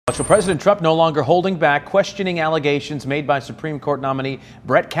So President Trump no longer holding back, questioning allegations made by Supreme Court nominee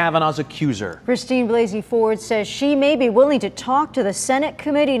Brett Kavanaugh's accuser. Christine Blasey Ford says she may be willing to talk to the Senate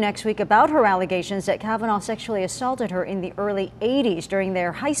committee next week about her allegations that Kavanaugh sexually assaulted her in the early 80s during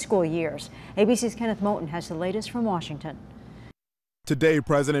their high school years. ABC's Kenneth Moten has the latest from Washington. Today,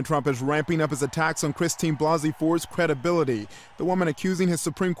 President Trump is ramping up his attacks on Christine Blasey Ford's credibility, the woman accusing his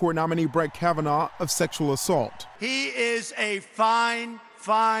Supreme Court nominee Brett Kavanaugh of sexual assault. He is a fine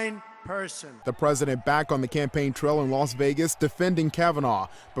person. The president back on the campaign trail in Las Vegas defending Kavanaugh,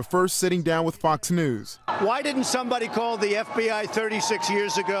 but first sitting down with Fox News. Why didn't somebody call the FBI 36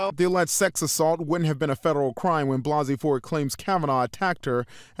 years ago? The alleged sex assault wouldn't have been a federal crime when Blasey Ford claims Kavanaugh attacked her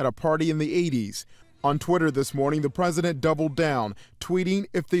at a party in the 80s. On Twitter this morning, the president doubled down, tweeting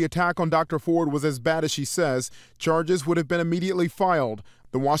if the attack on Dr. Ford was as bad as she says, charges would have been immediately filed.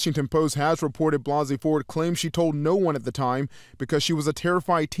 The Washington Post has reported Blasey Ford claims she told no one at the time because she was a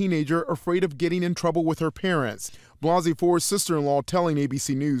terrified teenager afraid of getting in trouble with her parents. Blasey Ford's sister-in-law telling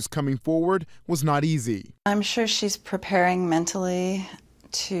ABC News coming forward was not easy. I'm sure she's preparing mentally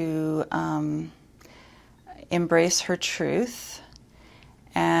to embrace her truth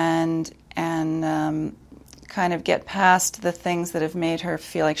and kind of get past the things that have made her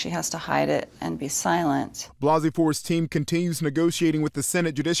feel like she has to hide it and be silent. Blasey Ford's team continues negotiating with the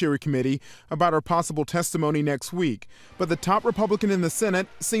Senate Judiciary Committee about her possible testimony next week. But the top Republican in the Senate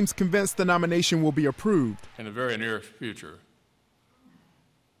seems convinced the nomination will be approved. In the very near future,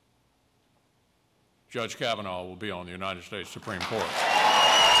 Judge Kavanaugh will be on the United States Supreme Court.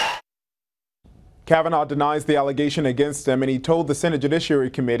 Kavanaugh denies the allegation against him, and he told the Senate Judiciary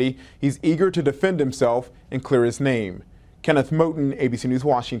Committee he's eager to defend himself and clear his name. Kenneth Moten, ABC News,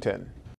 Washington.